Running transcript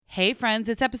Hey friends,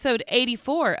 it's episode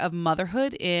 84 of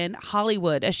Motherhood in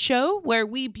Hollywood, a show where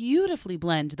we beautifully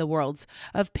blend the worlds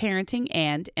of parenting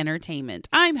and entertainment.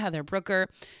 I'm Heather Brooker,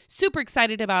 super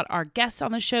excited about our guest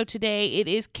on the show today. It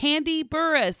is Kandi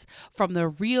Burruss from the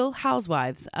Real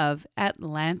Housewives of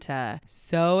Atlanta.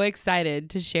 So excited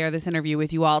to share this interview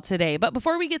with you all today. But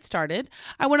before we get started,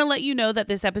 I want to let you know that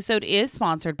this episode is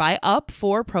sponsored by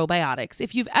Up4 Probiotics.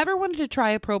 If you've ever wanted to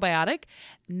try a probiotic,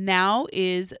 now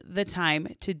is the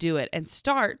time to do it and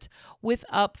start with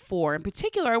Up4. In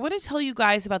particular, I want to tell you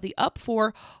guys about the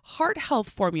Up4 Heart Health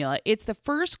Formula. It's the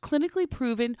first clinically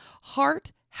proven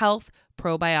heart health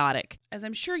probiotic. As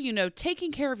I'm sure you know,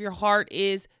 taking care of your heart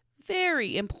is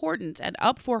very important, and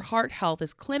Up4 Heart Health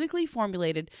is clinically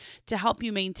formulated to help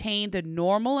you maintain the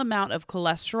normal amount of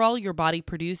cholesterol your body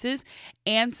produces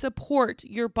and support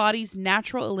your body's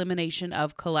natural elimination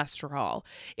of cholesterol.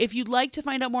 If you'd like to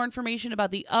find out more information about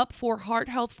the Up4 Heart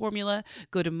Health formula,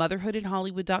 go to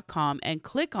motherhoodinhollywood.com and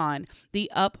click on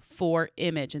the Up4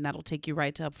 image, and that'll take you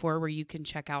right to Up4 where you can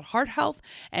check out heart health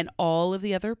and all of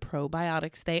the other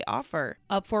probiotics they offer.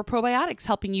 Up4 Probiotics,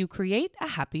 helping you create a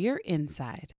happier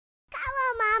inside. Come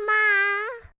on,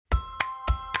 Mama.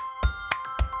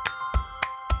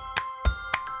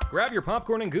 Grab your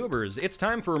popcorn and goobers. It's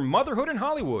time for Motherhood in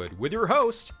Hollywood with your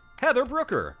host, Heather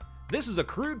Brooker. This is a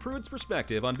crude prude's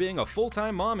perspective on being a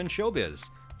full-time mom in showbiz.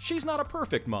 She's not a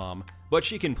perfect mom, but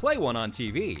she can play one on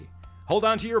TV. Hold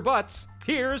on to your butts.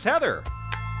 Here's Heather.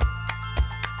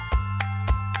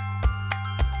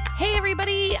 Hey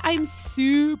everybody, I'm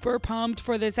super pumped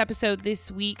for this episode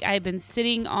this week. I've been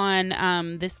sitting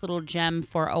on this little gem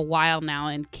for a while now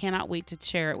and cannot wait to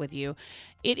share it with you.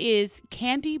 It is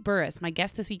Kandi Burruss. My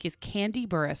guest this week is Kandi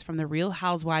Burruss from the Real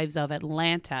Housewives of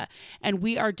Atlanta. And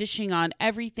we are dishing on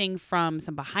everything from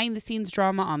some behind the scenes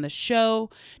drama on the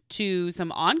show to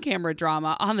some on-camera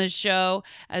drama on the show,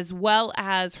 as well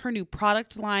as her new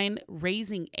product line,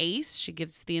 Raising Ace. She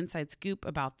gives us the inside scoop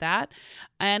about that.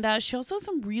 And she also has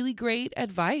some really great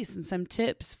advice and some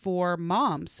tips for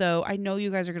moms. So I know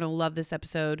you guys are going to love this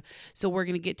episode. So we're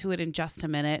going to get to it in just a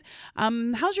minute.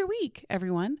 How's your week,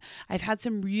 everyone? I've had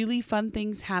some really fun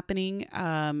things happening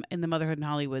in the Motherhood in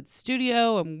Hollywood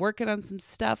studio. I'm working on some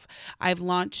stuff. I've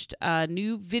launched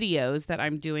new videos that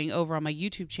I'm doing over on my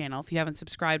YouTube channel. If you haven't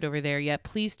subscribed over there yet,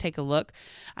 please take a look.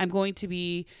 I'm going to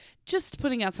be just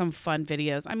putting out some fun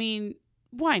videos. I mean,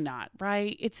 why not,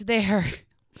 right? It's there.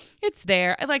 It's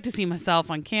there. I like to see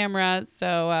myself on camera,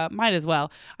 so might as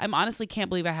well. I honestly can't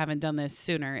believe I haven't done this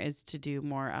sooner, is to do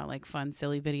more like fun,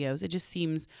 silly videos. It just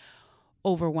seems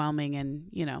overwhelming,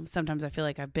 and sometimes I feel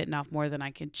like I've bitten off more than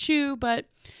I can chew, but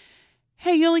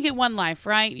hey, you only get one life,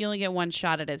 right? You only get one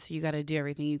shot at it, so you got to do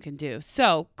everything you can do.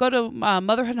 So go to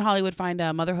Motherhood in Hollywood, find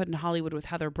Motherhood in Hollywood with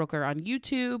Heather Brooker on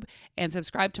YouTube, and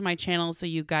subscribe to my channel so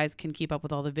you guys can keep up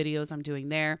with all the videos I'm doing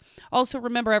there. Also,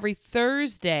 remember, every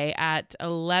Thursday at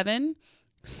 11,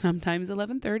 sometimes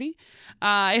 11:30,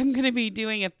 I'm going to be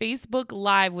doing a Facebook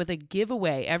Live with a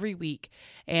giveaway every week.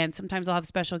 And sometimes I'll have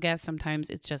special guests. Sometimes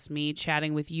it's just me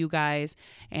chatting with you guys.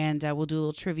 And we'll do a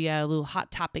little trivia, a little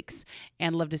hot topics.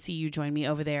 And love to see you join me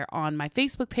over there on my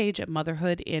Facebook page at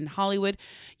Motherhood in Hollywood.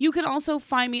 You can also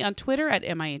find me on Twitter at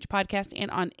MIH Podcast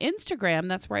and on Instagram.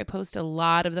 That's where I post a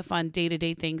lot of the fun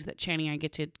day-to-day things that Channing and I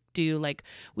get to do. Like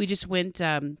we just went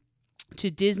to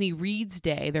Disney Reads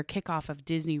Day, their kickoff of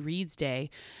Disney Reads Day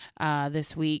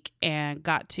this week, and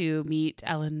got to meet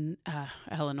Elena of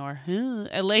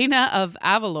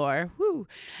Avalor,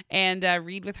 and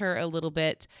read with her a little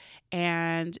bit.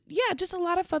 And yeah, just a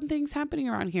lot of fun things happening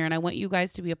around here. And I want you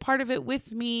guys to be a part of it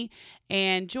with me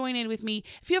and join in with me.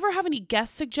 If you ever have any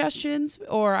guest suggestions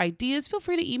or ideas, feel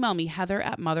free to email me,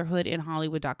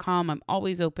 heather@motherhoodinhollywood.com. I'm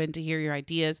always open to hear your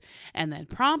ideas and then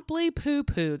promptly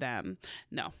poo-poo them.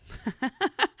 No.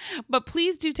 But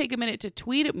please do take a minute to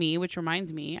tweet at me, which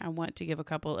reminds me, I want to give a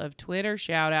couple of Twitter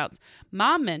shout outs,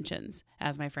 mom mentions,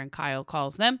 as my friend Kyle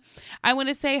calls them. I want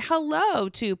to say hello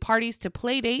to Parties to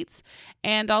Playdates,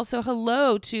 and also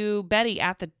hello to Betty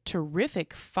at the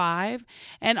Terrific 5,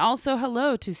 and also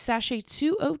hello to Sachet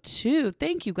 202.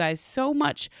 Thank you guys so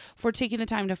much for taking the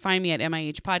time to find me at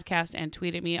MIH Podcast and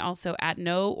tweet at me, also at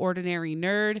No Ordinary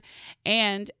Nerd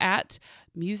and at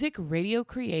Music Radio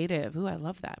Creative. Ooh, I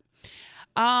love that.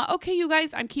 Okay, you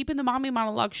guys, I'm keeping the mommy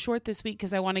monologue short this week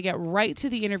because I want to get right to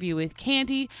the interview with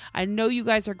Kandi. I know you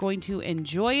guys are going to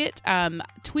enjoy it.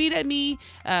 Tweet at me,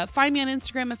 find me on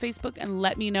Instagram and Facebook, and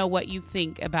let me know what you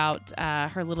think about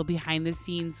her little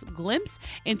behind-the-scenes glimpse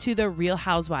into the Real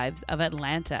Housewives of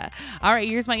Atlanta. All right,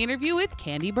 here's my interview with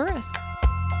Kandi Burruss.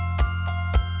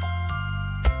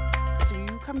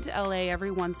 come to LA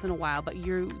every once in a while, but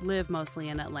you live mostly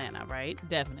in Atlanta, right?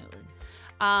 Definitely.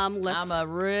 I'm a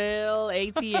real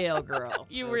ATL girl.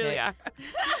 You really are.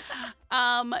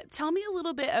 Tell me a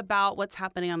little bit about what's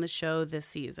happening on the show this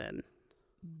season.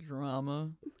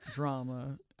 Drama,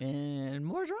 and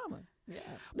more drama. Yeah.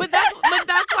 But that's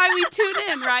why we tune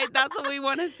in, right? That's what we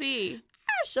want to see.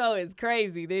 Our show is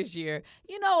crazy this year.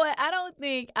 You know what? I don't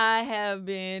think I have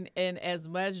been in as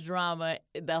much drama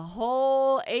the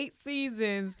whole 8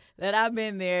 seasons that I've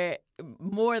been there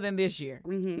more than this year.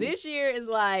 Mm-hmm. This year is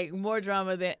like more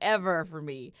drama than ever for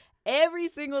me. Every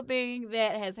single thing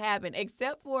that has happened,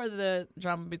 except for the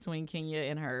drama between Kenya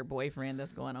and her boyfriend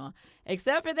that's going on.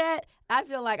 Except for that, I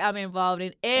feel like I'm involved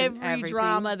in every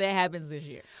drama that happens this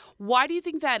year. Why do you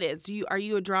think that is? Are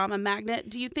you a drama magnet?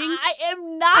 Do you think? I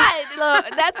am not. Look,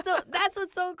 that's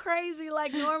what's so crazy.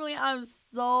 Like, normally I'm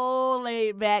so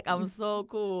laid back. I'm so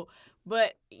cool.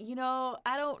 But,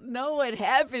 I don't know what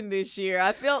happened this year.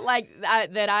 I felt like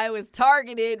that I was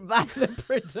targeted by the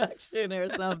production or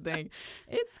something.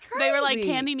 It's crazy. They were like,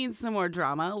 Kandi needs some more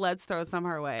drama. Let's throw some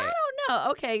her way. I don't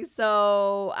know. Okay,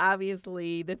 so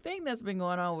obviously the thing that's been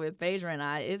going on with Phaedra and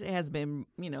I, it has been,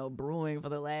 brewing for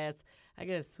the last, I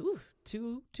guess,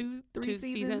 two, three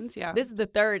seasons. Yeah. This is the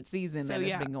 3rd season that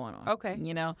has been going on. Okay.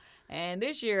 And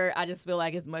this year I just feel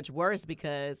like it's much worse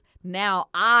because now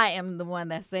I am the one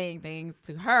that's saying things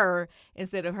to her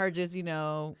instead of her just,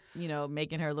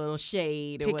 making her little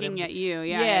shade or picking whatever. at you.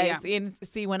 Yeah. And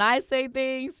see, when I say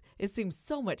things, it seems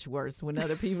so much worse when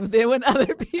other people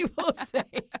say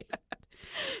it.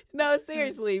 No,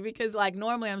 seriously, because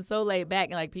normally I'm so laid back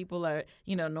and people are,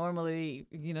 normally,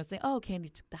 saying, oh,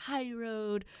 Kandi took the high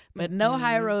road, but no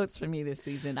high roads for me this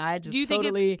season. I just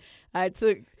I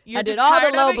did all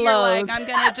the low blows. You're like, I'm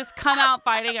going to just come out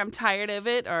fighting. I'm tired of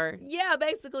it or. Yeah,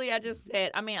 basically I just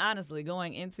said, honestly,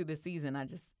 going into the season, I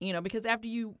just, because after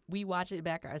we watch it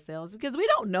back ourselves because we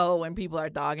don't know when people are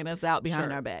dogging us out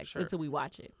behind our backs until we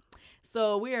watch it.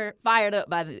 So we're fired up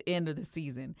by the end of the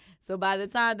season. So by the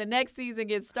time the next season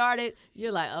gets started,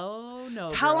 you're like, oh, no.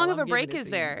 So how long of a break is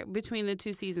there between the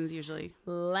 2 seasons usually?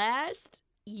 Last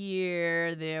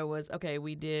year there was,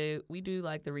 we do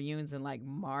like the reunions in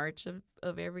March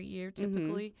of every year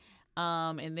typically.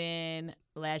 Mm-hmm. And then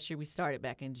last year we started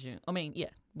back in June.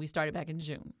 We started back in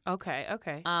June. Okay.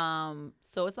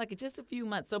 So it's just a few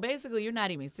months. So basically, you're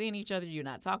not even seeing each other. You're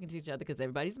not talking to each other because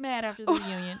everybody's mad after the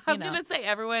reunion. I was gonna say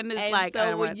everyone is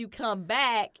so when you come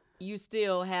back, you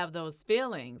still have those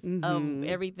feelings of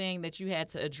everything that you had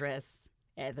to address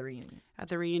at the reunion.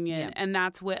 Yeah. And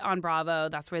that's what on Bravo.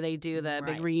 That's where they do the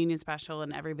big reunion special,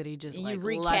 and everybody just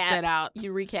lets it out.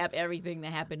 You recap everything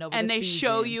that happened over and the they season.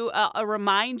 show you,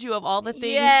 remind you of all the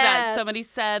things that somebody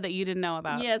said that you didn't know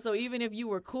about. Yeah, so even if you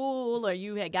were cool or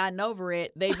you had gotten over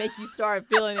it, they make you start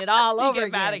feeling it all over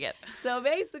again. Mad again. So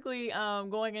basically,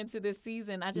 going into this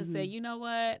season, I just say, you know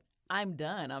what? I'm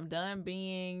done. I'm done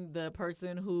being the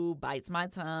person who bites my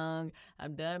tongue.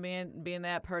 I'm done being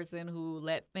that person who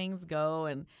let things go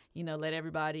and, let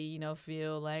everybody,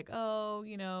 feel like, oh,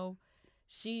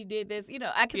 she did this.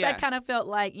 I kind of felt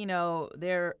like,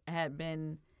 there had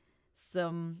been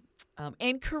some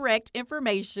incorrect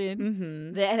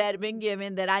information that had been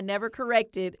given that I never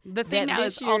corrected. The thing now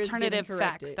is alternative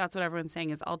facts. That's what everyone's saying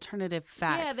is alternative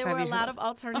facts. Yeah, there were a lot of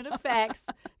alternative facts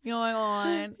going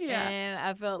on. Yeah. And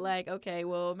I felt like, okay,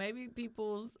 well, maybe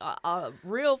people's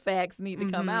real facts need to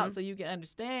come out so you can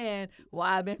understand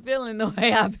why I've been feeling the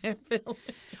way I've been feeling.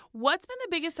 What's been the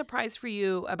biggest surprise for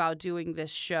you about doing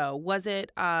this show? Was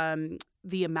it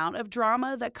the amount of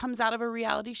drama that comes out of a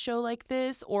reality show like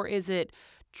this, or is it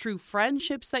true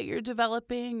friendships that you're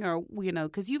developing, or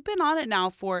because you've been on it now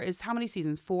for how many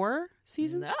seasons? 4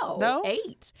 seasons? No,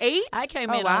 8. 8? I came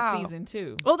in on season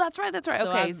 2. Oh, that's right.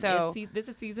 Okay, so this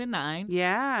is season 9.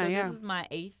 Yeah, so this is my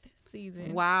 8th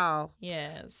season. Wow.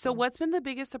 Yeah. So what's been the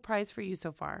biggest surprise for you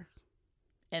so far?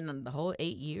 And the whole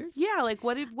 8 years? Yeah,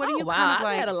 what are you wow. kind of like?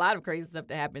 I've had a lot of crazy stuff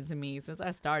that happened to me since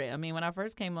I started. When I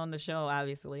first came on the show,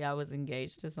 obviously I was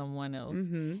engaged to someone else,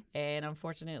 and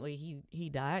unfortunately he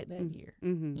died that year.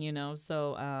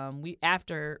 So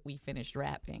after we finished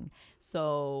rapping,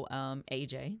 so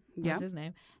AJ, what's his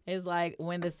name, is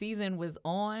when the season was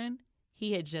on.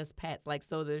 He had just passed.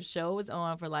 So the show was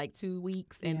on for 2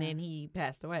 weeks, and then he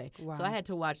passed away. Wow. So I had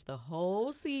to watch the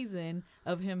whole season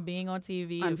of him being on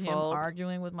TV, of him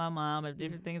arguing with my mom, of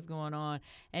different things going on.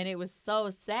 And it was so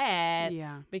sad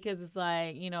because it's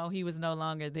he was no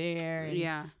longer there. And,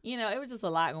 it was just a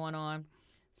lot going on.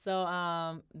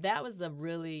 So that was a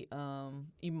really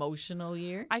emotional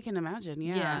year. I can imagine,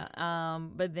 yeah.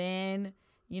 But then,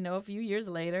 a few years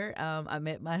later, I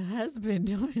met my husband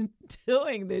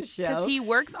doing this show. Because he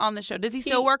works on the show. Does he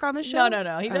still work on the show?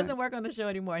 No. He doesn't work on the show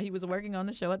anymore. He was working on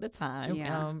the show at the time.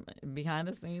 Yeah. Behind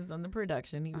the scenes on the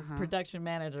production. He was production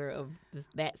manager of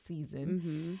that season.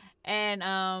 Mm-hmm.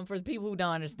 And for people who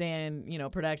don't understand,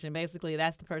 production, basically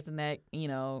that's the person that,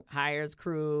 hires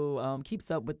crew, keeps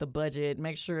up with the budget,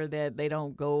 makes sure that they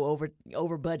don't go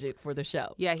over budget for the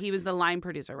show. Yeah, he was the line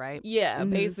producer, right? Yeah,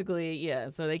 basically, yeah.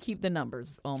 So they keep the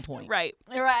numbers on point. Right.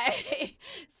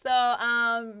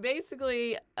 So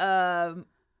basically,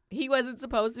 he wasn't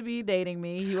supposed to be dating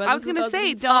me. He wasn't. I was gonna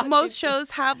say, don't most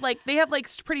shows have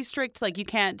pretty strict, like you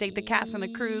can't date the cast and the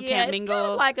crew, can't mingle. It's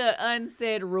kind of like an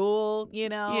unsaid rule,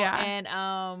 Yeah. And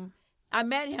I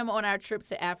met him on our trip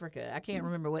to Africa. I can't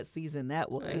remember what season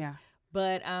that was. Yeah.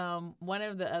 But one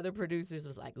of the other producers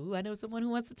was like, "Ooh, I know someone who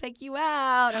wants to take you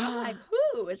out." And I'm like,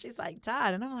 "Who?" And she's like,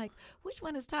 "Todd." And I'm like, "Which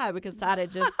one is Todd?" Because Todd had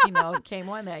just, came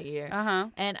on that year.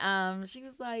 And she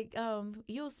was like,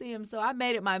 "You'll see him." So I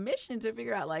made it my mission to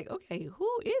figure out, like, okay, who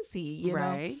is he? You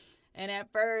know? And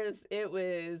at first, it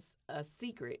was a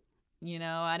secret.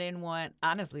 I didn't want.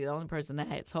 Honestly, the only person I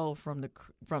had told from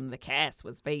the cast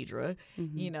was Phaedra.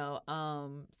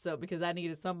 So because I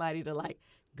needed somebody to like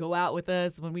go out with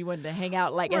us when we wanted to hang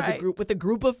out like as a group with a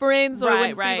group of friends, so it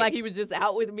wouldn't seem like he was just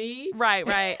out with me.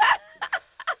 Right.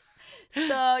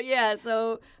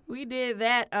 So we did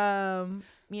that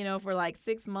for like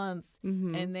 6 months,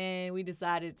 and then we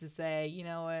decided to say, you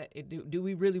know what, do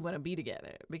we really want to be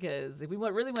together? Because if we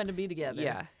really wanted to be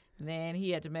together, then he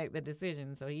had to make the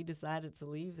decision. So he decided to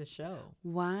leave the show.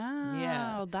 Wow.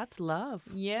 Yeah. That's love.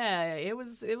 Yeah, it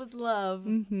was love.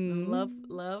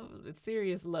 Love,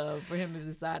 serious love for him to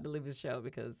decide to leave the show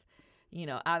because,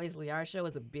 obviously our show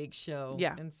is a big show.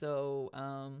 Yeah. And so,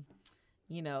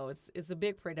 it's a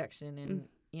big production and,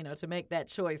 to make that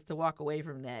choice to walk away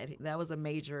from that was a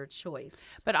major choice.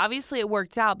 But obviously it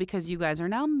worked out because you guys are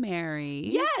now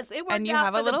married. Yes, it worked out. And you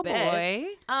have a little boy.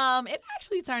 It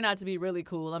actually turned out to be really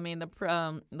cool. I mean, the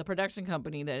production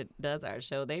company that does our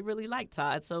show, they really like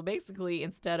Todd. So basically,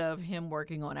 instead of him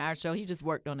working on our show, he just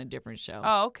worked on a different show.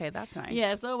 Oh, okay, that's nice.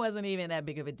 Yeah, so it wasn't even that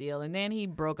big of a deal. And then he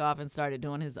broke off and started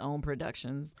doing his own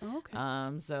productions.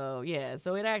 Okay. So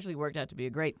it actually worked out to be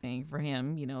a great thing for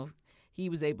him. He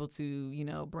was able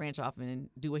to, branch off and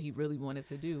do what he really wanted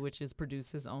to do, which is produce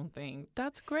his own thing.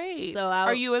 That's great. So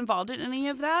are you involved in any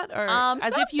of that? Or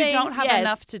as if you things, don't have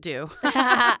enough to do?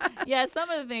 Yeah, some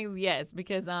of the things, yes,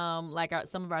 because like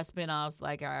some of our spinoffs,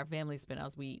 like our family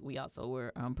spinoffs, we also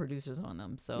were producers on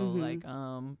them. So like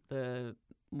our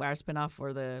spinoff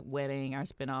for the wedding, our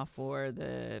spinoff for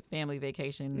the family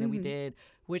vacation that we did,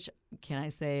 which can I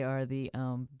say are the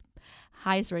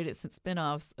highest rated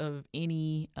spinoffs of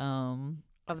any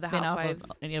of the Housewives,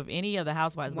 of any of the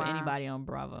Housewives, with anybody on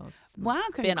Bravo. Wow,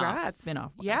 congrats!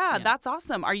 Spinoff. Yeah, that's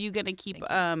awesome. Are you going to keep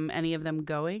any of them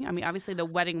going? I mean, obviously the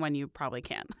wedding one you probably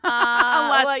can't,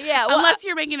 unless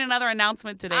you're making another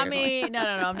announcement today. I mean, no,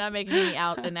 I'm not making any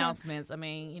announcements. I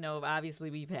mean, obviously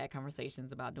we've had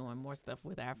conversations about doing more stuff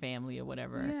with our family or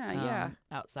whatever.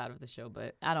 Outside of the show,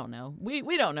 but I don't know.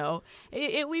 We don't know.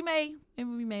 We may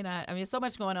and we may not. I mean, so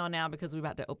much going on now because we're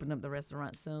about to open up the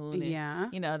restaurant soon.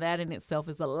 And, that in itself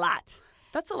is a lot.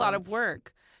 That's a lot of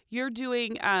work. You're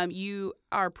doing, you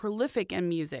are prolific in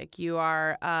music. You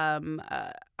are,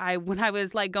 when I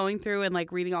was like going through and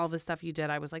like reading all the stuff you did,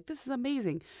 I was like, this is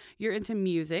amazing. You're into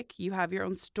music. You have your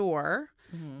own store.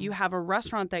 You have a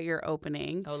restaurant that you're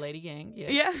opening. Oh, Lady Gang.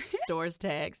 Yes. Yeah. Stores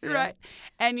tags. Yeah. Right.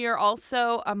 And you're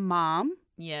also a mom.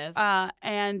 Yes.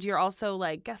 And you're also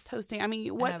like guest hosting. I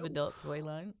mean, what? I have adult toy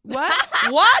line. What?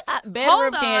 What?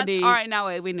 Bedroom Kandi. All right, now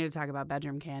wait. We need to talk about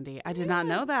Bedroom Kandi. I did not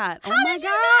know that. How oh my did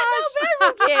gosh! You not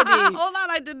know Bedroom Kandi? Hold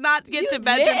on, I did not get to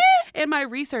Bedroom. In my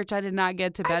research, I did not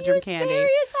get to Bedroom Kandi.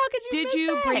 Serious? How could you? Did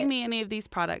you bring me any of these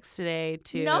products today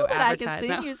to no, but advertise? I can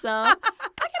send you some. I cannot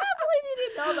believe you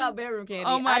didn't know about Bedroom Kandi.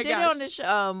 Oh my I did gosh. it on the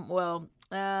show.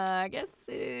 I guess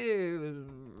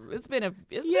it's been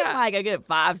like a good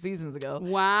 5 seasons ago.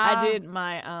 Wow. I did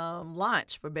my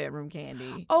launch for Bedroom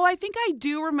Kandi. Oh, I think I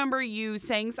do remember you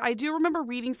saying. I do remember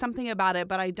reading something about it,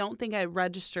 but I don't think I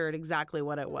registered exactly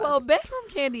what it was. Well, Bedroom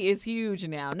Kandi is huge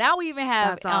now. Now we even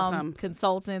have That's awesome.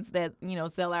 Consultants that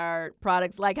sell our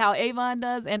products, like how Avon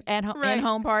does and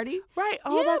Home Party. Right.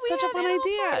 Oh, that's such a fun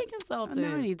idea. Consultants.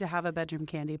 Now I need to have a Bedroom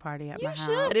Kandi party at my house.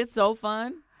 You should. It's so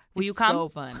fun. Will you come? So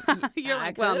fun. You're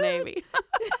like, well, maybe.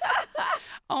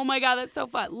 Oh my God, that's so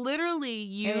fun. Literally,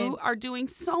 you are doing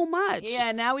so much.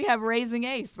 Yeah, now we have Raising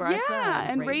Ace for our son. Yeah,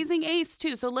 and Raising Ace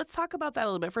too. So let's talk about that a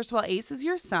little bit. First of all, Ace is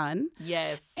your son.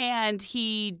 Yes. And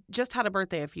he just had a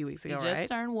birthday a few weeks ago, He just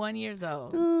turned 1 year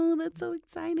old. Oh, that's so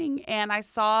exciting. And I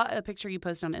saw a picture you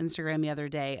posted on Instagram the other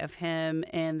day of him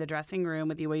in the dressing room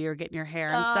with you while you were getting your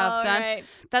hair and stuff done. Right.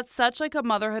 That's such like a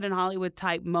motherhood in Hollywood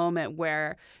type moment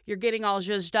where you're getting all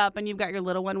zhuzhed up and you've got your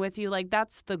little one with you. Like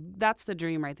that's the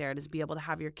dream right there, to be able to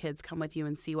have your kids come with you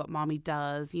and see what mommy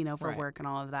does, for work and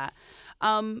all of that.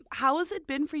 How has it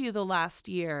been for you the last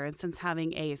year and since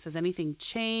having Ace? Has anything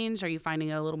changed? Are you finding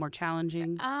it a little more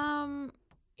challenging?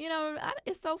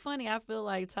 It's so funny. I feel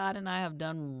like Todd and I have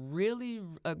done a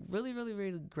really,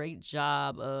 really great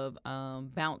job of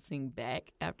bouncing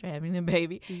back after having the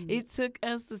baby. Mm-hmm. It took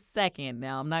us a second.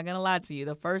 Now, I'm not going to lie to you.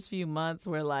 The first few months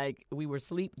were like we were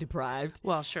sleep deprived.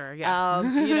 Well, sure, yeah.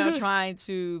 Trying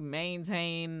to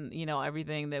maintain,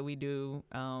 everything that we do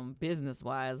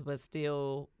business-wise, but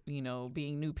still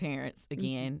being new parents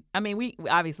again. Mm-hmm. I mean,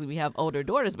 we have older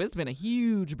daughters, but it's been a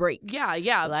huge break.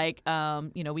 Yeah. Like,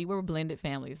 we were a blended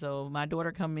family. So my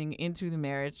daughter coming into the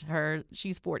marriage,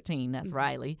 she's 14. That's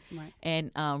Riley. Right.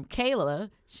 And Kayla,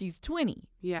 she's 20.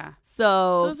 Yeah.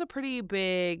 So it's a pretty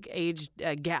big age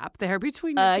gap there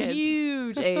between your kids. A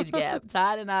huge age gap.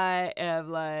 Todd and I are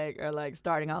like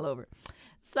starting all over.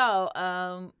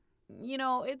 So,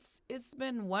 it's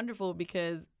been wonderful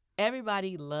because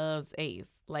everybody loves Ace.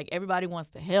 Like, everybody wants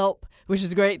to help, which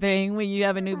is a great thing. When you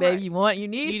have a new baby, you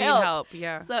need help.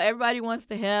 Yeah. So everybody wants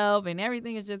to help, and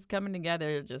everything is just coming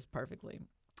together just perfectly.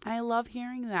 I love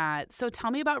hearing that. So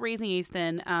tell me about Raising Ace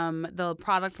then, the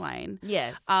product line.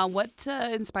 Yes. What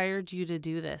inspired you to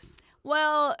do this?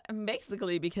 Well,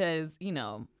 basically because,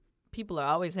 people are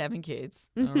always having kids,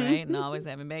 all right, and always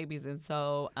having babies. And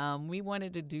so we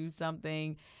wanted to do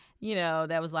something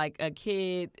that was like a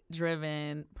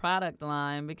kid-driven product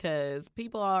line, because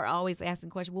people are always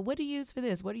asking questions, well, what do you use for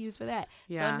this? What do you use for that?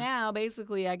 Yeah. So now,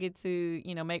 basically, I get to,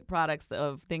 make products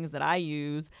of things that I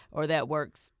use or that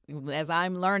works as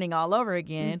I'm learning all over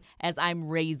again, as I'm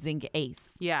raising Ace.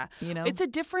 Yeah. It's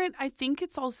I think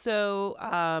it's also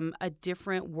a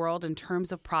different world in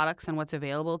terms of products and what's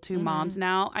available to moms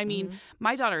now. I mean,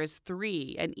 my daughter is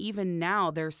 3, and even now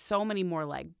there's so many more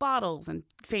like bottles and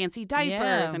fancy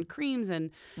diapers and creams and,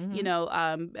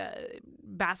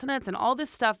 bassinets and all this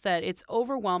stuff that it's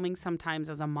overwhelming sometimes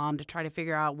as a mom to try to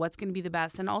figure out what's going to be the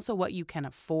best and also what you can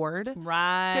afford.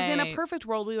 Right. Because in a perfect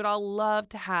world, we would all love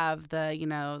to have the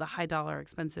high dollar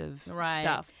expensive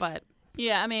stuff, but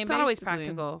yeah, I mean, it's not always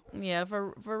practical. Yeah,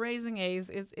 for Raising Ace,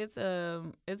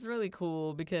 it's really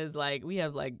cool because like we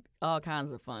have like all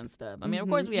kinds of fun stuff. I mean, of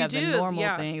course we have the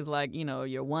normal things like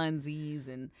your onesies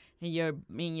and your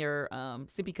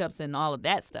sippy cups and all of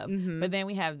that stuff. But then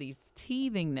we have these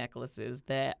teething necklaces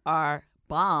that are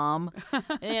bomb.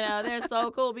 They're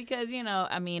so cool because,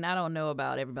 I mean, I don't know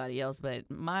about everybody else, but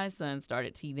my son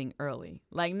started teething early.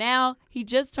 Like now he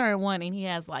just turned 1 and he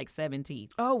has like 7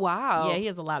 teeth. Oh, wow. Yeah, he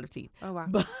has a lot of teeth. Oh, wow.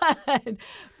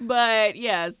 But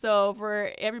yeah, so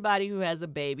for everybody who has a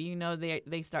baby,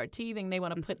 they start teething. They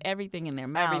want to put everything in their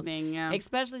mouth. Everything, yeah.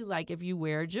 Especially like if you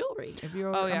wear jewelry, if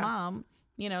you're a mom,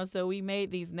 so we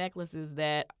made these necklaces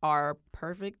that are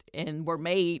perfect and were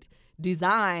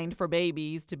designed for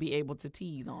babies to be able to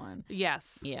teeth on.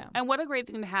 Yes. Yeah. And what a great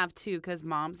thing to have too, because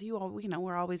moms,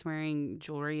 we're always wearing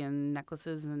jewelry and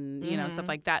necklaces and stuff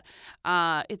like that.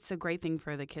 It's a great thing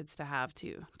for the kids to have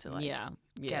too, to like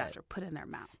get after, put in their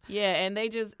mouth. Yeah, and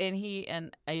he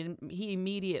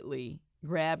immediately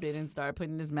grabbed it and started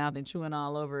putting in his mouth and chewing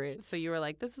all over it. So you were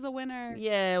like, this is a winner.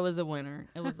 Yeah, it was a winner.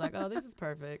 It was like, oh, this is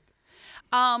perfect.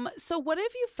 So what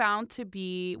have you found to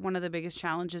be one of the biggest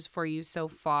challenges for you so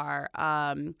far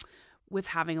with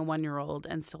having a 1-year-old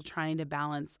and still trying to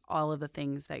balance all of the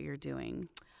things that you're doing?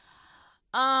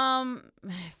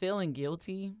 Feeling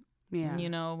guilty. Yeah.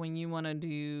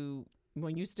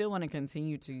 When you still want to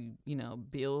continue to,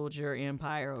 build your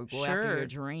empire or go after your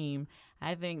dream,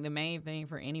 I think the main thing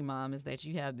for any mom is that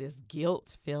you have this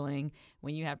guilt feeling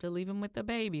when you have to leave them with the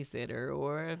babysitter,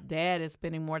 or if dad is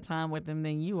spending more time with them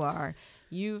than you are,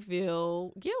 you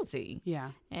feel guilty.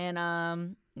 Yeah. And,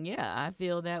 I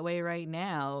feel that way right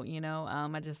now.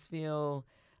 I just feel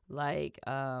like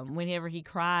whenever he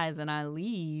cries and I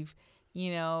leave,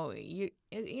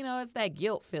 it's that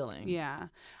guilt feeling. Yeah.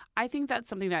 I think that's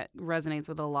something that resonates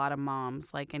with a lot of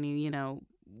moms. Like,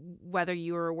 whether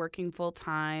you are working full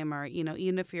time or,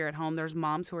 even if you're at home, there's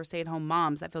moms who are stay-at-home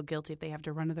moms that feel guilty if they have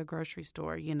to run to the grocery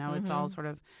store. It's all sort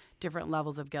of different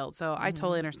levels of guilt. So I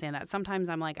totally understand that. Sometimes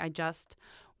I'm like, I just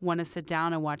want to sit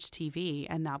down and watch TV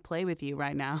and not play with you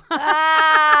right now. But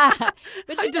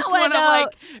I just want to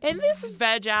like and this is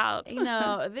veg out.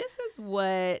 This is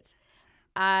what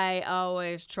I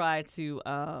always try to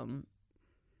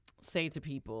say to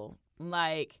people.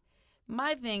 Like,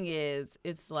 my thing is,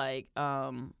 it's like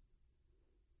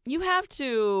you have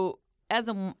to, as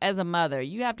a mother,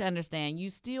 you have to understand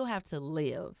you still have to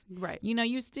live. Right.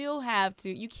 You still have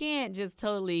to. You can't just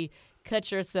totally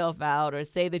cut yourself out or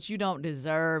say that you don't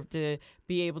deserve to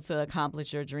be able to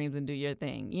accomplish your dreams and do your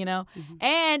thing,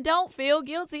 And don't feel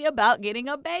guilty about getting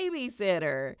a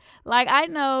babysitter. Like, I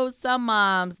know some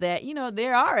moms that, they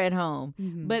are at home,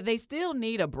 but they still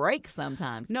need a break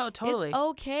sometimes. No, totally. It's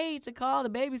okay to call the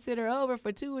babysitter over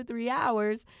for 2 or 3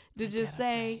 hours to just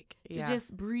say, to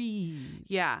just breathe.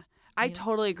 Yeah. I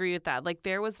totally agree with that. Like,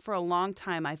 there was, for a long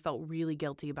time, I felt really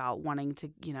guilty about wanting to,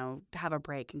 have a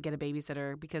break and get a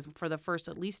babysitter, because for the first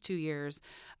at least 2 years,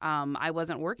 I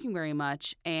wasn't working very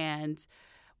much. And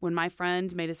when my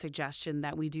friend made a suggestion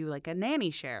that we do like a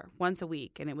nanny share once a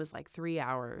week, and it was like 3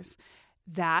 hours,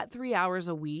 that 3 hours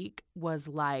a week was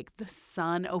like the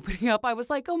sun opening up. I was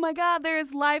like, oh my God, there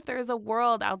is life. There is a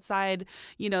world outside,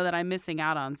 that I'm missing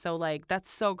out on. So like,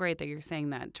 that's so great that you're saying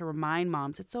that, to remind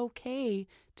moms it's okay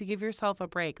to give yourself a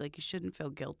break. Like, you shouldn't feel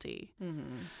guilty.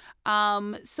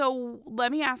 So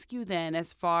let me ask you then,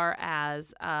 as far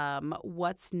as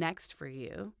what's next for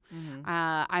you.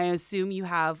 I assume you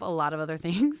have a lot of other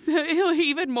things,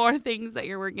 even more things that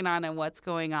you're working on and what's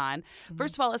going on.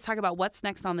 First of all, let's talk about what's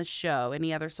next on the show.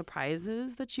 Any other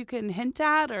surprises that you can hint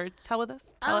at or tell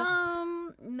us?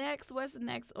 What's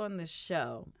next on the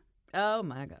show? Oh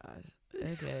my gosh.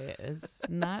 Okay, it's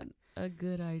not a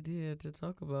good idea to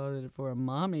talk about it for a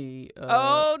mommy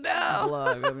oh no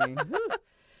blog. I mean,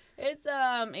 it's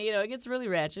it gets really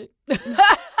ratchet.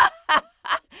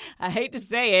 I hate to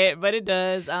say it, but it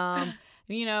does.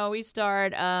 We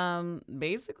start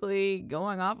basically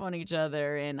going off on each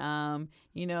other, and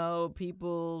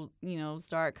people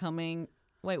start coming.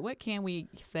 Wait, what can we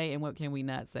say and what can we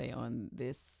not say on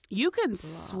this? You can blog?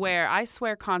 swear. I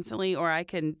swear constantly, or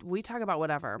we talk about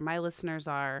whatever. My listeners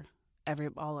are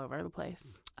all over the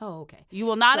place. Oh, okay. You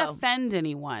will not offend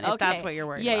anyone if that's what you're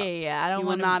worried about. Yeah. I don't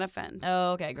will not offend.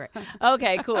 Oh, okay, great.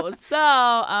 Okay, cool.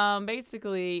 So,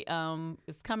 basically,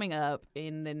 it's coming up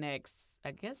in the next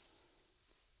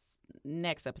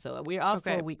episode. We're off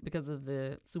for a week because of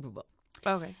the Super Bowl.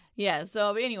 Okay. Yeah.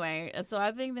 So anyway,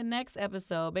 I think the next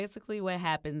episode, basically what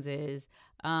happens is,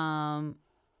 I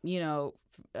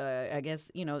guess,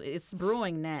 it's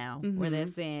brewing now where they're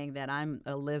saying that I'm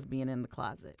a lesbian in the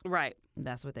closet. Right.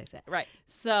 That's what they said. Right.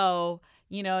 So,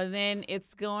 then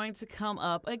it's going to come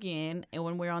up again, and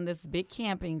when we're on this big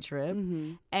camping trip,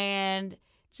 and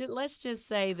let's just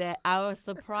say that I was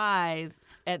surprised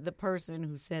at the person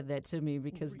who said that to me,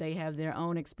 because they have their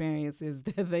own experiences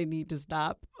that they need to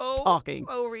stop talking.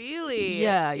 Oh, really?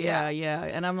 Yeah.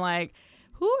 And I'm like,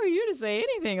 who are you to say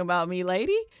anything about me,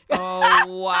 lady? Oh,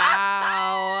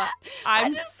 wow.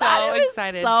 I'm so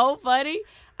excited. So funny.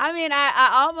 I mean,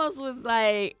 I almost was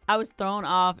like, I was thrown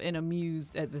off and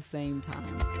amused at the same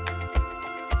time.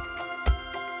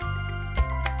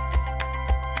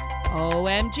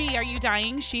 OMG, are you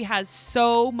dying? She has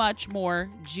so much more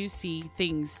juicy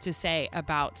things to say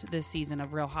about this season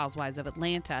of Real Housewives of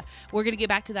Atlanta. We're going to get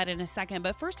back to that in a second,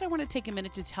 but first I want to take a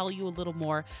minute to tell you a little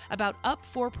more about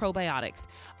Up4 Probiotics.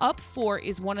 Up4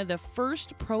 is one of the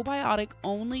first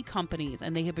probiotic-only companies,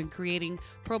 and they have been creating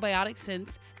probiotics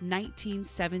since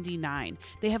 1979.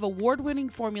 They have award-winning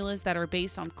formulas that are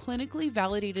based on clinically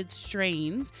validated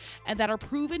strains and that are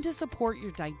proven to support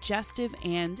your digestive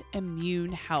and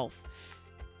immune health.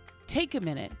 Take a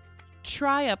minute.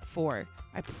 Try Up4.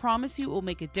 I promise you it will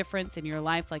make a difference in your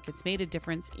life like it's made a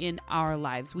difference in our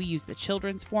lives. We use the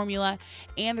children's formula,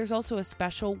 and there's also a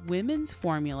special women's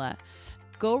formula.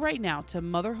 Go right now to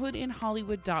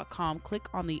motherhoodinhollywood.com,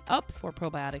 click on the Up4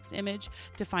 Probiotics image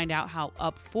to find out how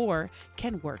Up4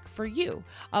 can work for you.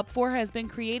 Up4 has been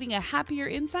creating a happier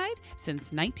inside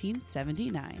since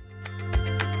 1979.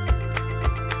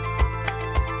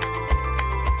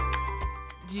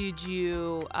 Did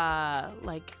you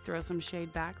throw some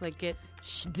shade back? Did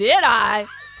I?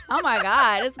 Oh my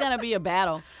God, it's gonna be a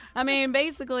battle. I mean,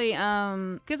 basically,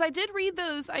 because I did read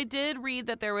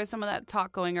that there was some of that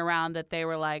talk going around that they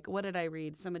were like, what did I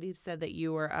read? Somebody said that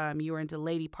you were into you had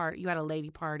a lady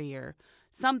party or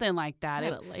something like that.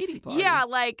 A lady party. Yeah,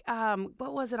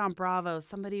 what was it on Bravo?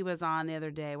 Somebody was on the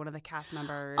other day, one of the cast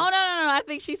members. Oh, no. I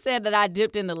think she said that I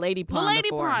dipped in the lady pond. The lady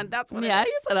before. pond, that's what it is. Yeah,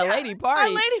 you said a lady party.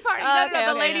 A lady party.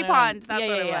 The lady pond. That's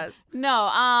what it was. No,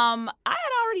 I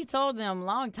had already told them a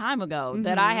long time ago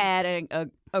that I had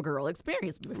a girl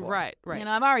experienced before. Right. You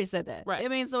know, I've already said that. Right. I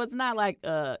mean, so it's not like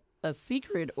a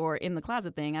secret or in the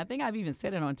closet thing. I think I've even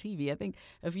said it on TV. I think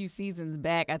a few seasons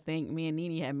back, I think me and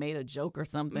Nene had made a joke or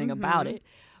something about it.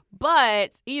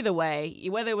 But either way,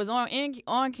 whether it was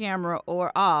on camera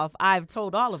or off, I've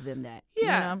told all of them that. Yeah.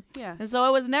 You know? Yeah. And so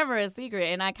it was never a secret.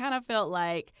 And I kind of felt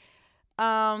like,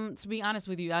 to be honest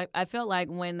with you, I felt like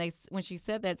when she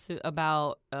said that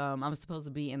about I'm supposed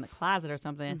to be in the closet or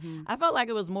something, I felt like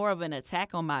it was more of an attack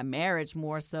on my marriage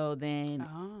more so than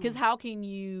because how can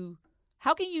you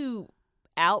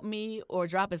out me or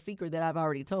drop a secret that I've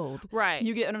already told? Right.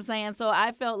 You get what I'm saying? So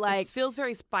I felt like it feels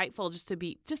very spiteful just to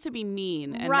be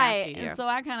mean and right. nasty. And so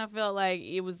I kind of felt like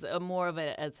it was more of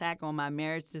an attack on my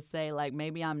marriage to say like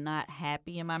maybe I'm not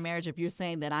happy in my marriage. If you're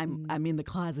saying that I'm in the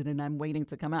closet and I'm waiting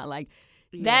to come out, like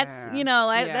that's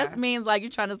that means like you're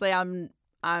trying to say I'm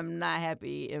not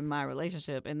happy in my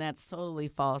relationship, and that's totally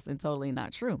false and totally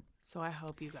not true. So I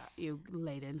hope you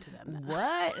laid into them then.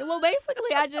 What? Well,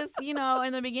 basically, I just,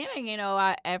 in the beginning,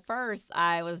 at first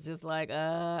I was just like,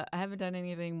 I haven't done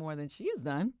anything more than she has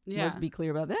done. Yeah. Let's be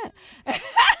clear about that.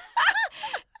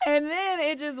 And then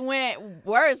it just went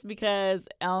worse because,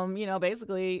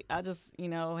 basically I just,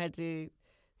 had to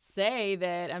say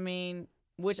that,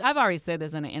 which I've already said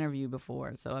this in an interview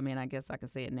before. So, I guess I can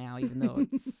say it now, even though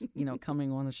it's,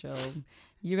 coming on the show.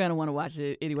 You're going to want to watch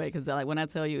it anyway because, like, when I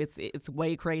tell you, it's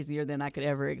way crazier than I could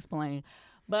ever explain.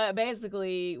 But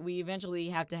basically, we eventually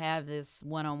have to have this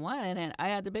one-on-one. And I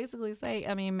had to basically say,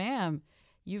 ma'am,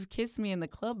 you've kissed me in the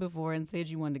club before and said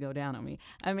you wanted to go down on me.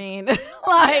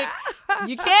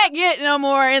 You can't get no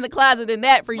more in the closet than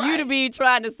that for you to be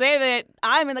trying to say that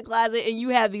I'm in the closet and you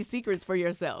have these secrets for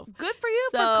yourself. Good for you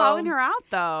for calling her out,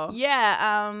 though.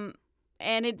 Yeah.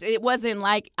 And it wasn't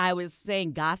like I was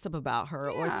saying gossip about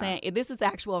her or saying this is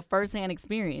actual firsthand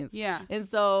experience. Yeah. And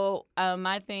so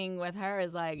my thing with her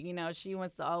is like, she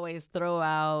wants to always throw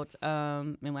out,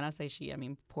 and when I say she, I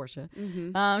mean Portia.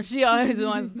 Mm-hmm. She always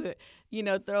wants to,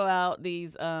 throw out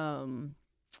these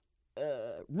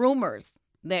rumors.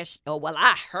 That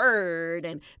I heard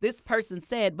and this person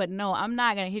said, but no, I'm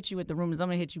not going to hit you with the rumors. I'm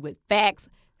going to hit you with facts,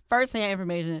 firsthand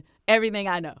information, everything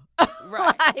I know.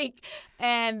 Right.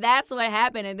 And that's what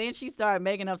happened. And then she started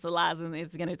making up some lies, and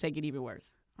it's going to take it even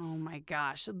worse. Oh, my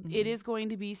gosh. It is going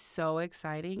to be so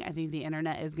exciting. I think the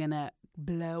internet is going to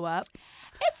blow up.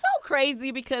 It's so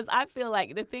crazy because I feel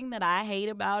like the thing that I hate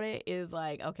about it is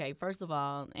like, okay, first of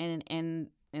all, and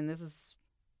this is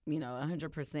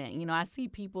 100%. I see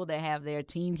people that have their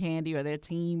team Kandi or their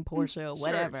team Portia or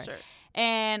whatever. Sure.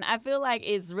 And I feel like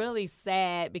it's really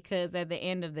sad because at the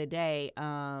end of the day,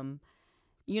 I've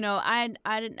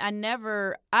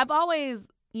always,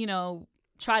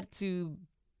 tried to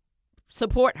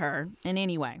support her in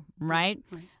any way, right?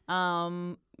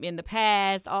 In the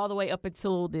past, all the way up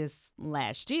until this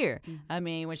last year.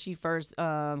 Mm-hmm. When she first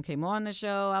came on the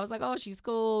show, I was like, oh, she's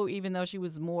cool. Even though she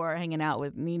was more hanging out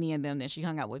with Nene and them than she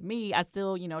hung out with me, I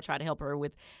still, try to help her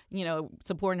with,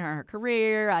 supporting her in her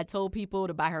career. I told people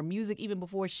to buy her music even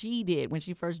before she did when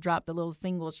she first dropped the little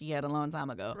single she had a long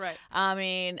time ago. Right.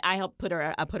 I helped put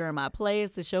her in my place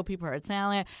to show people her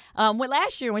talent.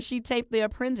 Last year when she taped The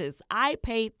Apprentice, I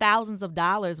paid thousands of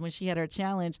dollars when she had her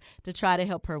challenge to try to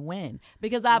help her win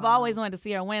because I've always wanted to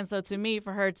see her win. So to me,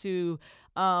 for her to,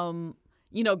 go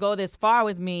this far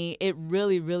with me, it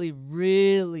really, really,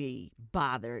 really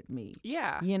bothered me.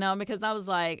 Yeah. Because I was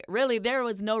like, really, there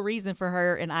was no reason for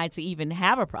her and I to even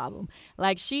have a problem.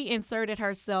 Like, she inserted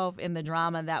herself in the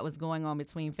drama that was going on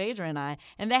between Phaedra and I,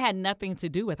 and that had nothing to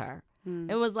do with her.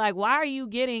 It was like, why are you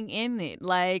getting in it?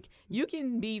 Like, you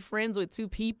can be friends with two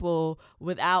people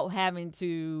without having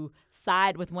to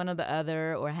side with one or the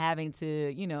other or having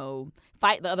to,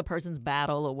 fight the other person's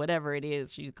battle or whatever it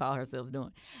is she called herself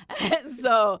doing.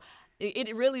 So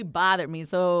it really bothered me.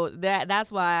 So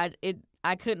that's why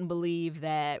I couldn't believe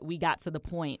that we got to the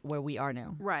point where we are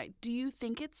now. Right. Do you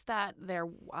think it's that they're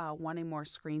wanting more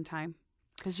screen time?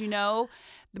 Because, more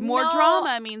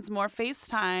drama means more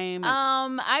FaceTime.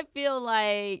 I feel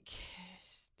like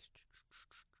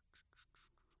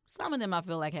some of them have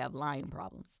lying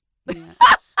problems. Yeah.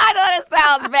 I know that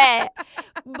sounds bad,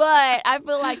 but I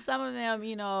feel like some of them,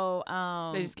 they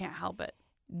just can't help it.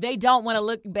 They don't want to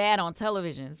look bad on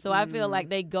television. So I feel like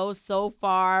they go so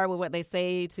far with what they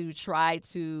say to try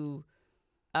to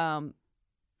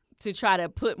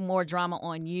put more drama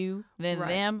on you than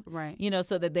them, right?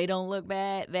 So that they don't look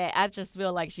bad. That I just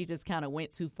feel like she just kind of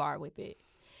went too far with it,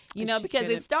 because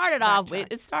it started off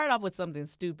with something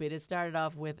stupid. It started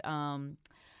off with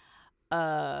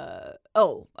Okay,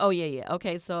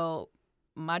 so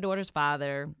my daughter's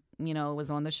father,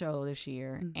 was on the show this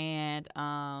year, and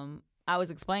I was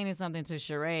explaining something to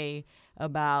Sheree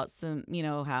about some,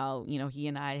 how, he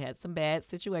and I had some bad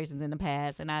situations in the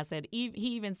past. And I said, he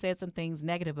even said some things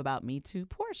negative about me to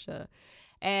Portia.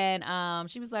 And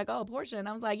she was like, oh, Portia. And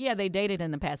I was like, yeah, they dated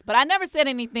in the past. But I never said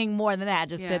anything more than that. I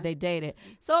just said they dated.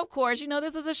 So, of course,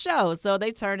 this is a show. So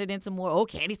they turned it into more,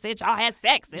 Kandi said y'all had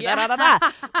sex. And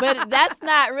But that's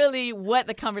not really what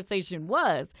the conversation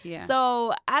was. Yeah.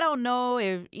 So I don't know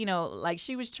if,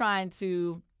 she was trying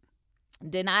to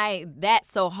deny that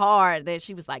so hard that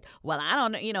she was like, well, I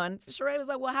don't know, and Sheree was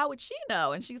like, well, how would she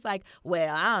know? And she's like,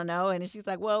 well, I don't know. And she's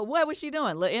like, well, what was she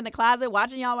doing? In the closet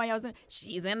watching y'all while y'all was doing?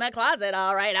 She's in the closet,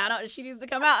 all right. She needs to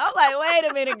come out. I'm like,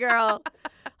 wait a minute, girl.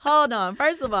 Hold on.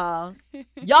 First of all,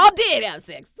 y'all did have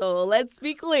sex. So let's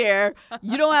be clear.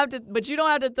 You don't have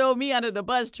to throw me under the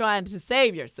bus trying to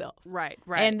save yourself. Right.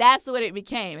 And that's what it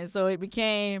became. And so it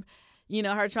became,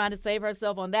 her trying to save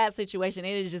herself on that situation.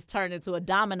 And it just turned into a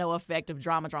domino effect of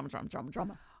drama.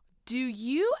 Do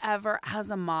you ever,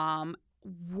 as a mom,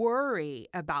 worry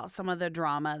about some of the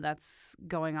drama that's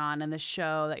going on in the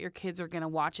show, that your kids are going to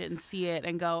watch it and see it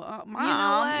and go, oh,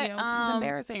 Mom, this is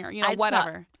embarrassing, or,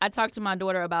 whatever? I talked to my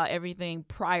daughter about everything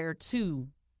prior to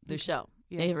the show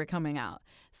ever coming out.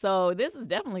 So this is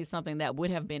definitely something that would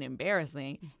have been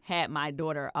embarrassing had my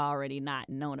daughter already not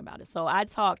known about it. So I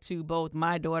talked to both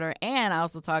my daughter and I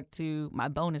also talked to my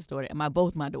bonus daughter and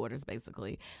both my daughters,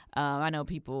 basically. I know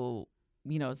people,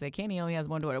 say Kandi only has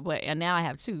one daughter, and now I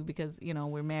have two because,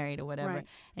 we're married or whatever. Right.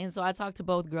 And so I talked to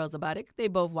both girls about it. They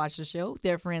both watched the show.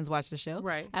 Their friends watched the show.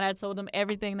 Right. And I told them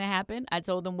everything that happened. I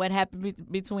told them what happened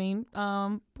between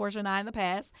Portia and I in the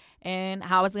past and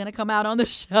how it's going to come out on the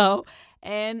show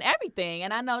and everything.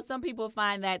 And I know some people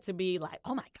find that to be like,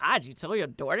 oh, my God, you told your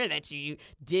daughter that you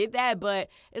did that. But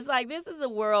it's like, this is a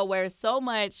world where so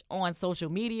much on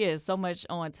social media, is so much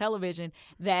on television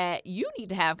that you need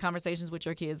to have conversations with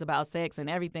your kids about sex and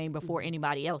everything before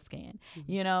anybody else can,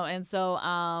 And so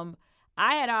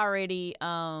I had already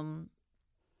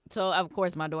so, of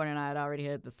course, my daughter and I had already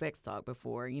had the sex talk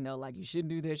before, like you shouldn't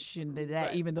do this, you shouldn't do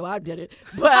that, even though I did it.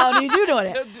 But I don't need you doing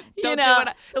it.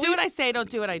 Do what I say, don't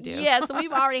do what I do. Yeah, so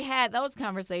we've already had those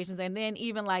conversations. And then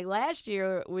even like last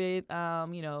year with,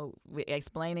 with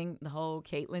explaining the whole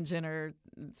Caitlyn Jenner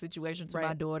situation to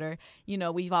my daughter,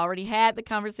 we've already had the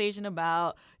conversation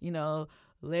about,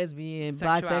 lesbian,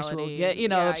 bisexual,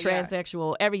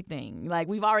 transsexual, everything. Like,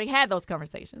 we've already had those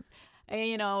conversations.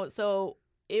 And, so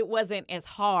it wasn't as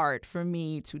hard for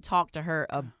me to talk to her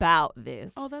about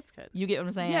this. Oh, that's good. You get what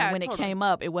I'm saying? Yeah, when totally. It came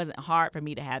up, it wasn't hard for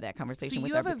me to have that conversation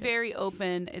with her. So you have a very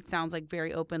open, it sounds like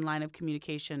very open line of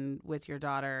communication with your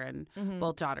daughter and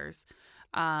both daughters.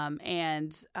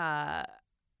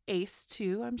 Ace,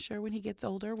 too, I'm sure when he gets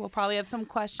older, will probably have some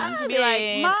questions and be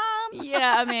like, Mom.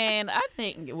 Yeah, I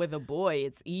think with a boy,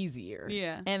 it's easier.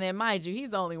 Yeah. And then, mind you,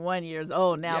 he's only 1 year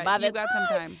old now. Yeah, by the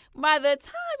time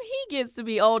he gets to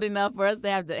be old enough for us to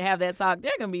have that talk,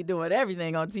 they're going to be doing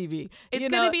everything on TV. It's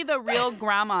going to be the real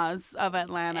grandmas of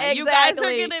Atlanta. Exactly. You guys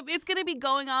are it's going to be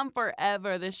going on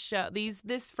forever, this show.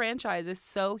 This franchise is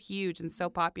so huge and so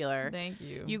popular. Thank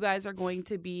you. You guys are going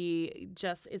to be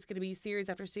it's going to be series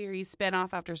after series,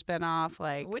 spinoff after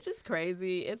spinoff. Which is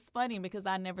crazy. It's funny because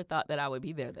I never thought that I would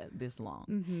be there this long.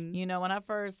 Mm-hmm. When I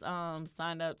first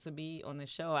signed up to be on the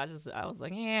show, I was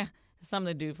like,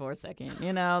 something to do for a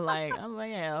second. I was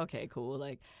like, yeah, okay, cool.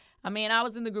 I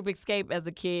was in the group Escape as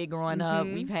a kid growing up.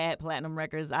 We've had platinum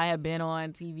records. I have been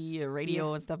on TV or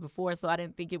radio and stuff before, so I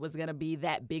didn't think it was going to be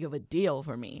that big of a deal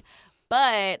for me.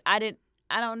 But I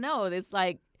don't know. It's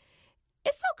like,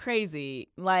 it's so crazy.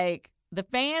 Like, the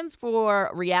fans for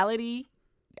reality,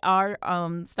 our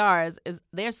stars,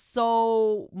 they're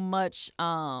so much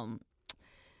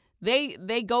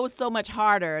they go so much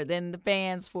harder than the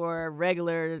fans for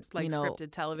regular scripted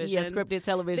television. Yeah, scripted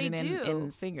television they do.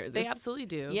 And singers. They absolutely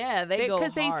do. Yeah, they go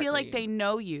because they hard feel for like you. they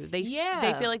know you. They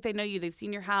feel like they know you. They've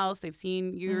seen your house. They've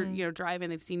seen your driving.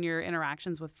 They've seen your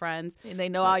interactions with friends. And they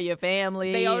know all your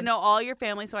family. They all know all your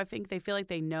family. So I think they feel like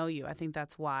they know you. I think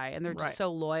that's why, and they're just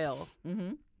so loyal.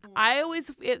 Mm-hmm. I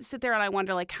always sit there and I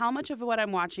wonder, like, how much of what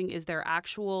I'm watching is their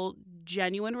actual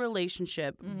genuine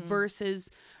relationship versus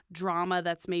drama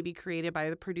that's maybe created by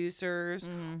the producers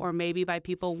or maybe by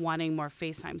people wanting more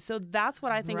FaceTime. So that's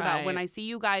what I think about when I see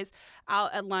you guys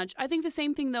out at lunch. I think the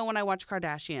same thing, though, when I watch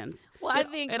Kardashians. Well, I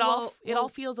think it all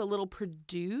feels a little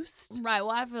produced. Right.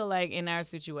 Well, I feel like in our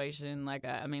situation,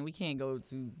 we can't go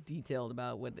too detailed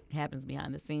about what happens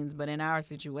behind the scenes, but in our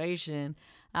situation,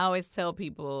 I always tell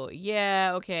people,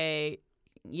 yeah, okay,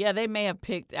 they may have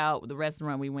picked out the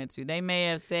restaurant we went to. They may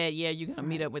have said, yeah, you're going to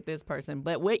meet up with this person.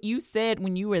 But what you said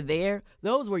when you were there,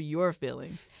 those were your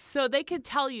feelings. So they could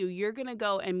tell you, you're going to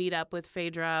go and meet up with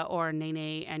Phaedra or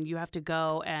Nene, and you have to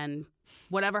go and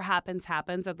whatever happens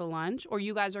at the lunch, or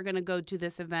you guys are going to go to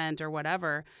this event or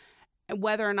whatever.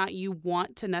 Whether or not you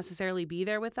want to necessarily be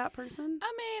there with that person?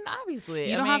 I mean, obviously.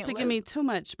 You don't have to give me too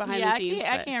much behind the scenes.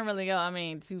 I can't really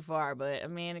go, too far. But,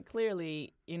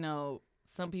 clearly,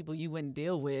 some people you wouldn't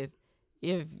deal with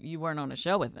if you weren't on a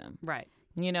show with them. Right.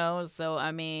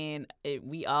 So,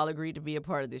 we all agreed to be a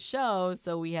part of the show,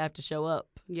 so we have to show up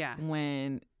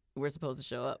when we're supposed to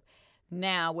show up.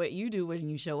 Now, what you do when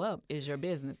you show up is your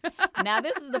business. Now,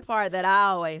 this is the part that I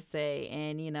always say,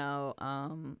 and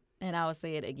I will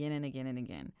say it again and again and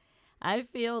again. I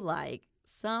feel like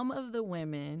some of the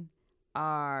women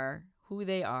are who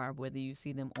they are, whether you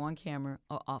see them on camera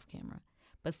or off camera.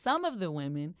 But some of the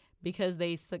women, because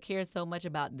they care so much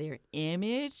about their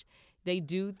image, they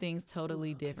do things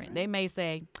totally different. They may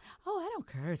say, oh, I don't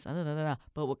curse,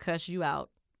 but will cuss you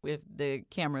out if the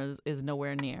camera is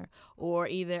nowhere near. Or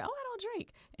either, oh, I don't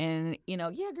drink. And,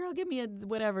 yeah, girl, give me a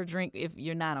whatever drink if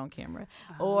you're not on camera.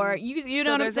 Or you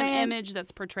know what I'm saying? So there's an image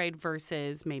that's portrayed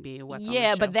versus maybe what's on the show.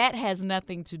 Yeah, but that has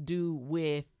nothing to do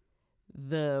with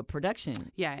the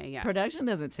production. Yeah. Production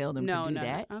doesn't tell them to do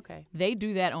that. No. Okay. They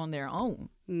do that on their own,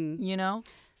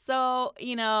 So,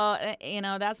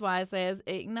 that's why it says,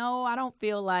 no, I don't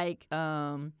feel like,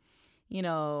 things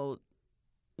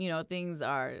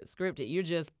are scripted. You're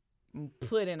just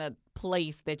put in a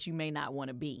place that you may not want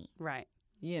to be. Right.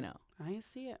 I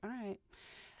see it. All right.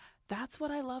 That's what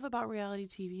I love about reality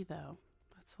TV, though.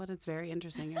 That's what it's very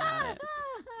interesting about it.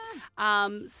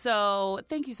 So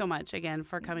thank you so much again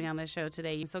for coming on the show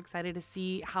today. I'm so excited to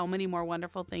see how many more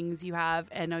wonderful things you have.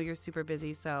 I know you're super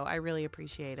busy, so I really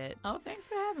appreciate it. Oh, thanks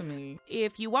for having me.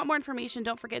 If you want more information,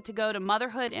 don't forget to go to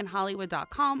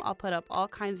motherhoodinhollywood.com. I'll put up all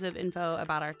kinds of info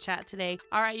about our chat today.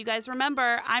 All right, you guys,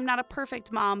 remember, I'm not a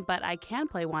perfect mom, but I can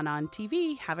play one on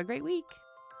TV. Have a great week.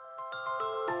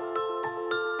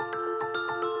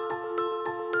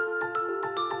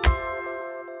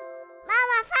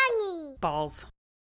 Mama funny. Balls.